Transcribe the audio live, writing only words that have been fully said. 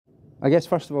I guess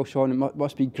first of all, Sean, it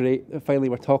must be great. Finally,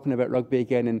 we're talking about rugby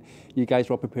again, and you guys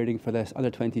are all preparing for this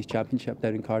under-20s championship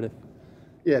down in Cardiff.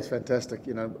 Yeah, it's fantastic.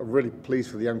 I'm really pleased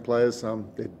for the young players.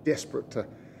 They're desperate to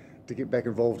get back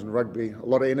involved in rugby. A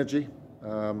lot of energy.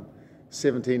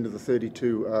 17 of the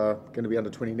 32 are going to be under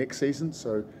 20 next season,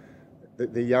 so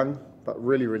they're young but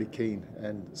really, really keen.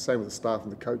 And same with the staff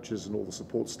and the coaches and all the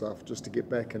support staff, just to get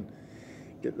back and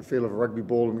get the feel of a rugby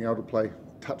ball and be able to play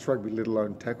touch rugby, let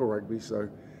alone tackle rugby. So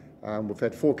we've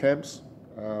had 4 camps.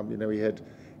 We had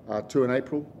 2 in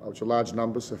April, which are large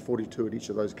numbers, so 42 at each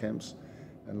of those camps,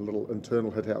 and little internal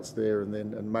hit-outs there. And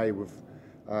then in May we've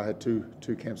had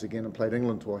two camps again and played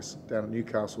England twice down at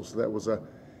Newcastle. So that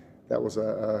was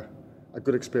a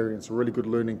good experience, a really good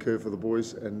learning curve for the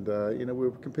boys, and we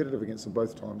were competitive against them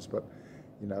both times. But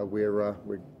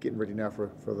we're getting ready now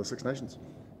for the Six Nations.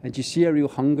 And do you see a real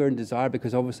hunger and desire?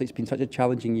 Because obviously it's been such a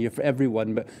challenging year for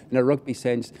everyone, but in a rugby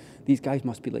sense, these guys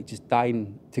must be like just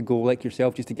dying to go, like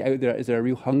yourself, just to get out there. Is there a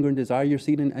real hunger and desire you're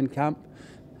seeing in camp?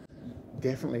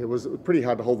 Definitely. It was pretty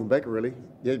hard to hold them back, really.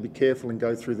 You had to be careful and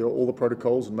go through all the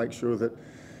protocols and make sure that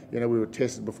we were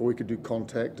tested before we could do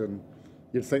contact. And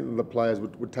you'd think that the players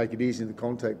would take it easy in the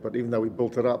contact, but even though we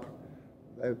built it up,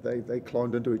 they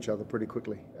climbed into each other pretty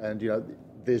quickly. And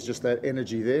there's just that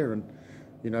energy there, and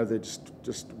they're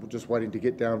just waiting to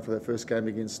get down for their first game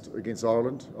against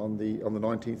Ireland on the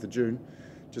 19th of June.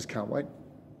 Just can't wait.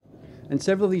 And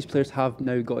several of these players have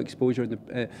now got exposure in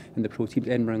the pro teams,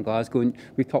 Edinburgh and Glasgow. And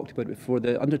we've talked about it before.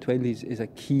 The under-20s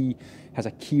has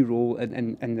a key role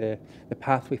in the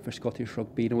pathway for Scottish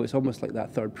rugby. It's almost like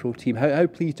that third pro team. How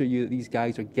pleased are you that these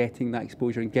guys are getting that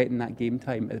exposure and getting that game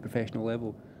time at the professional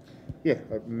level? Yeah,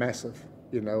 massive.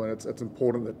 And it's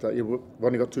important that we've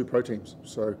only got 2 pro teams,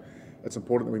 so it's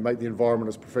important that we make the environment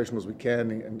as professional as we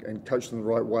can and coach them the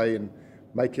right way and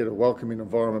make it a welcoming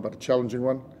environment, but a challenging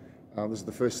one. This is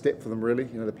the first step for them, really.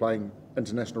 They're playing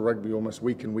international rugby almost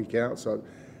week in, week out, so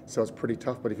it's pretty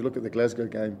tough. But if you look at the Glasgow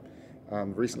game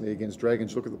recently against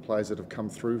Dragons, look at the players that have come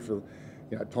through for,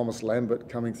 Thomas Lambert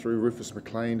coming through, Rufus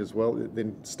McLean as well,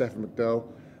 then Stafford McDowell,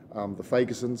 the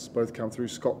Fergusons both come through,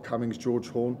 Scott Cummings, George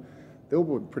Horn. They've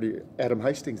all been Adam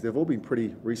Hastings, they've all been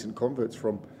pretty recent converts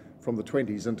from the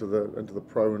 20s into the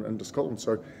pro and into Scotland.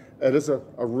 So it is a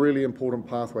really important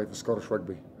pathway for Scottish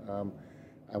rugby.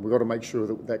 And we've got to make sure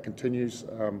that continues.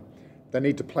 They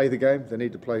need to play the game. They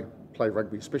need to play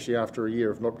rugby, especially after a year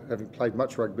of not having played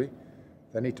much rugby.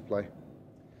 They need to play.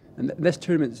 And this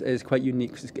tournament is quite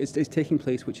unique. It's taking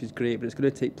place, which is great, but it's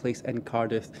going to take place in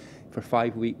Cardiff for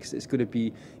 5 weeks. It's going to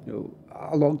be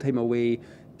a long time away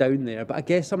down there. But I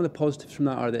guess some of the positives from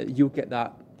that are that you'll get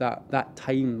that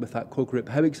time with that core group.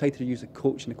 How excited are you as a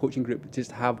coach and the coaching group to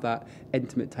just have that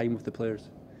intimate time with the players?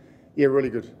 Yeah, really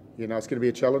good. It's going to be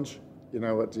a challenge.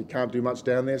 You can't do much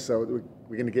down there, so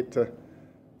we're going to get to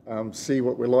see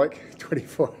what we're like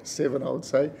 24/7, I would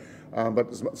say. But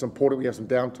it's important we have some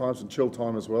downtime, some chill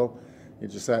time as well. You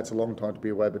just say it's a long time to be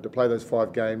away, but to play those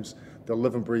 5 games, they'll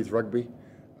live and breathe rugby.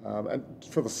 And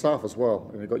for the staff as well.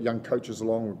 And we've got young coaches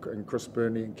along, and Chris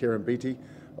Burnley and Kieran Beattie,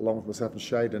 along with myself and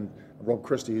Shade and Rob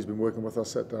Christie, who's been working with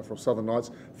us from Southern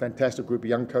Knights. Fantastic group of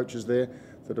young coaches there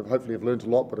that hopefully have learned a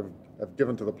lot, but have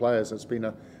given to the players. It's been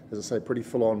as I say, pretty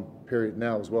full-on period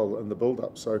now as well in the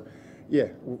build-up. So, yeah,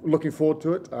 looking forward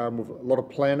to it. With a lot of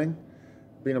planning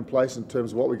been in place in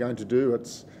terms of what we're going to do.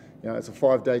 It's it's a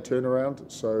 5-day turnaround,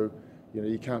 so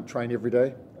you can't train every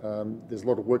day. There's a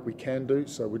lot of work we can do,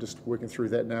 so we're just working through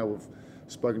that now. We've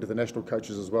spoken to the national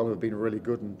coaches as well, who have been really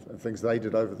good and things they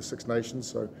did over the Six Nations.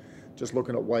 So, just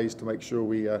looking at ways to make sure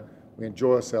we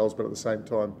enjoy ourselves, but at the same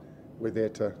time, we're there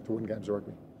to win games of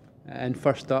rugby. And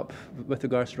first up, with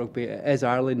regards to rugby, is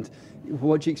Ireland.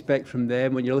 What do you expect from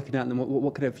them when you're looking at them?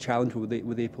 What kind of challenge would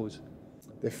they pose?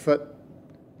 They're fit,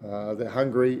 they're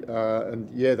hungry, and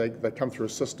yeah, they come through a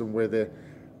system where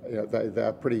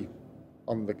they're pretty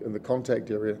in the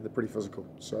contact area. They're pretty physical,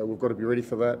 so we've got to be ready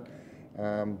for that.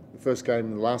 The first game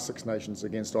in the last Six Nations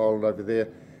against Ireland over there,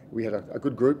 we had a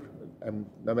good group, and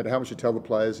no matter how much you tell the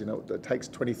players, it takes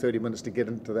 20-30 minutes to get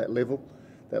into that level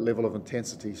of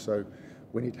intensity. So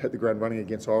we need to hit the ground running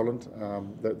against Ireland.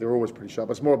 They're always pretty sharp.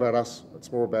 It's more about us.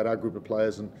 It's more about our group of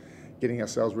players and getting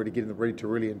ourselves ready, getting them ready to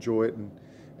really enjoy it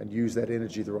and use that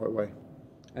energy the right way.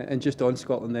 And just on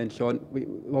Scotland then, Sean,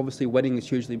 obviously winning is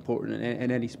hugely important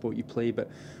in any sport you play, but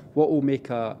what will make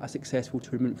a successful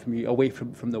tournament from you away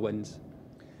from the wins?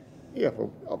 Yeah,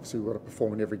 well, obviously we've got to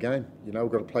perform in every game. We've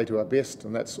got to play to our best,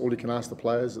 and that's all you can ask the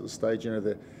players at the stage.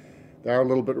 They are a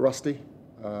little bit rusty,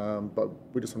 but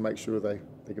we just want to make sure they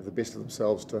give the best of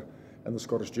themselves in the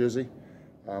Scottish jersey.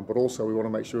 But also we want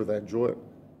to make sure they enjoy it.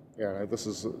 this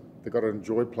is, they've got to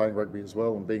enjoy playing rugby as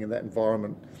well, and being in that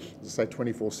environment, as I say,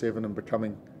 24/7, and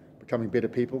becoming better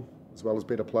people as well as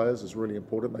better players is really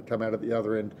important. They come out at the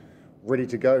other end ready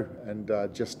to go, and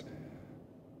just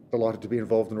delighted to be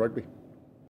involved in rugby.